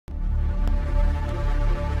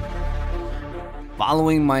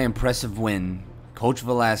Following my impressive win, Coach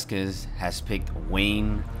Velasquez has picked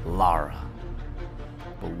Wayne Lara.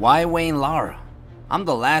 But why Wayne Lara? I'm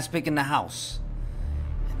the last pick in the house.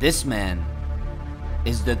 This man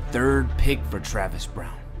is the third pick for Travis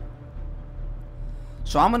Brown.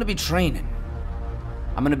 So I'm going to be training.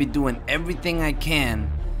 I'm going to be doing everything I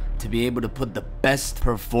can to be able to put the best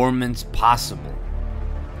performance possible.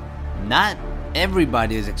 Not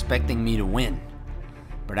everybody is expecting me to win,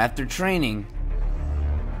 but after training,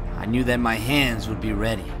 I knew that my hands would be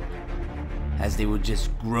ready, as they would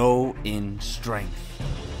just grow in strength.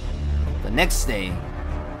 The next day,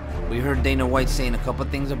 we heard Dana White saying a couple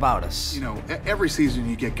things about us. You know, every season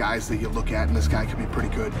you get guys that you look at and this guy could be pretty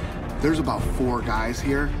good. There's about 4 guys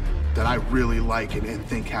here that I really like and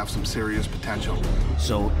think have some serious potential.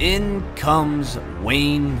 So in comes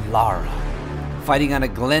Wayne Lara, fighting out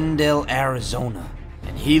of Glendale, Arizona.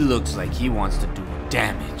 And he looks like he wants to do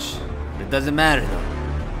damage. But it doesn't matter though.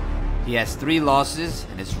 He has 3 losses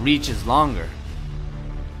and his reach is longer.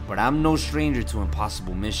 But I'm no stranger to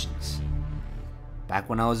impossible missions. Back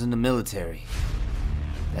when I was in the military,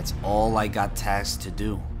 that's all I got tasked to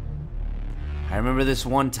do. I remember this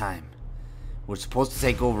one time, we're supposed to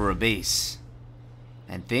take over a base,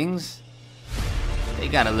 and things, they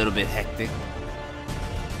got a little bit hectic.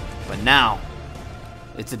 But now,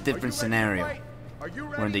 it's a different scenario.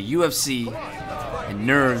 We're in the UFC, and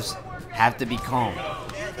nerves have to be calm.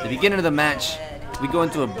 At the beginning of the match, we go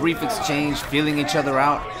into a brief exchange, feeling each other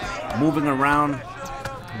out, moving around,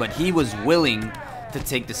 but he was willing to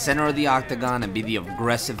take the center of the octagon and be the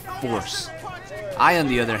aggressive force. I, on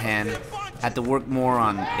the other hand, had to work more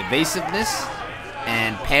on evasiveness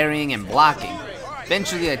and parrying and blocking.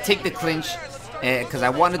 Eventually, I take the clinch because I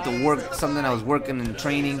wanted to work something I was working in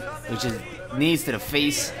training, which is knees to the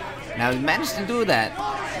face. And I managed to do that,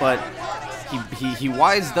 but he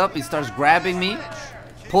wised up. He starts grabbing me,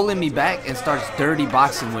 pulling me back, and starts dirty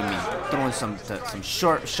boxing with me, throwing some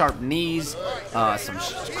sharp knees, some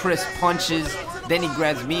crisp punches. Then he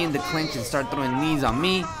grabs me in the clinch and starts throwing knees on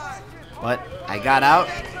me. But I got out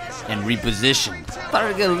and repositioned.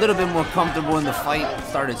 Started to get a little bit more comfortable in the fight.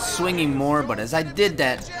 Started swinging more, but as I did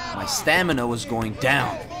that, my stamina was going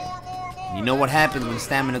down. And you know what happens when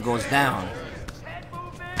stamina goes down?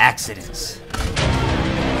 Accidents.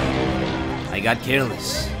 I got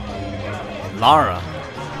careless. And Lara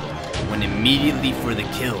went immediately for the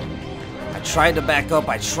kill. I tried to back up,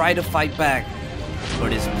 I tried to fight back,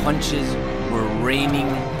 but his punches were raining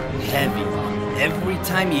heavy. Every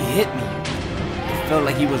time he hit me, it felt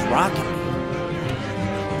like he was rocking me.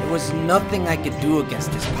 There was nothing I could do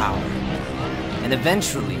against his power. And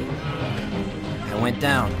eventually, I went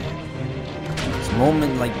down. It's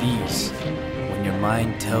moments like these when your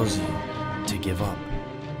mind tells you to give up,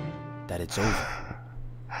 that it's over.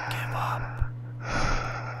 Give up.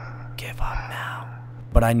 Give up now.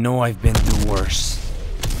 But I know I've been through worse.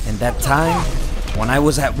 And that time, when I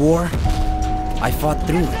was at war, I fought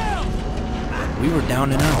through it. We were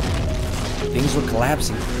down and out. Things were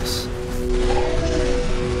collapsing for us.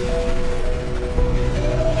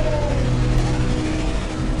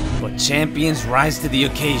 But champions rise to the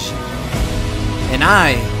occasion. And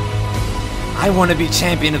I want to be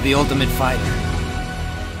champion of the Ultimate Fighter.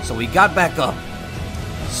 So we got back up,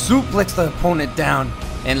 suplexed the opponent down,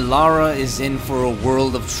 and Lara is in for a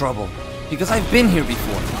world of trouble. Because I've been here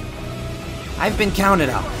before. I've been counted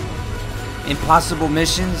out. Impossible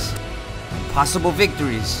missions, impossible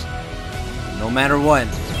victories. No matter what,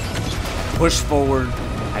 I pushed forward,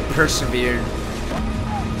 I persevered,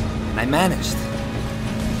 and I managed.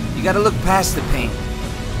 You gotta look past the pain.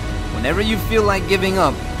 Whenever you feel like giving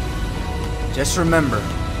up, just remember,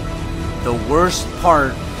 the worst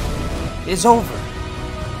part is over.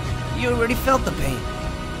 You already felt the pain.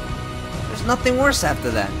 There's nothing worse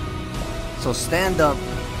after that. So stand up,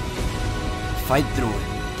 fight through it.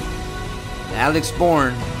 And Alex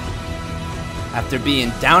Bourne, after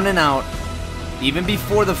being down and out, even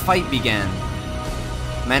before the fight began,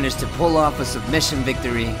 managed to pull off a submission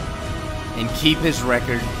victory and keep his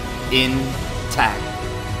record intact.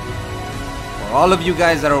 For all of you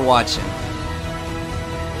guys that are watching,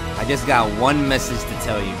 I just got one message to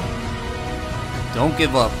tell you. Don't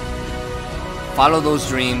give up. Follow those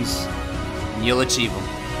dreams, and you'll achieve them.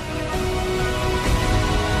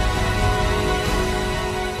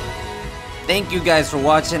 Thank you guys for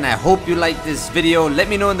watching. I hope you liked this video. Let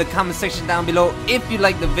me know in the comment section down below if you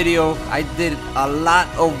liked the video. I did a lot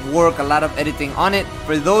of work, a lot of editing on it.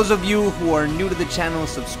 For those of you who are new to the channel,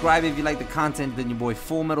 subscribe if you like the content. Then your boy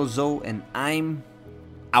Full Metal Zoe, and I'm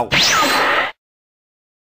out.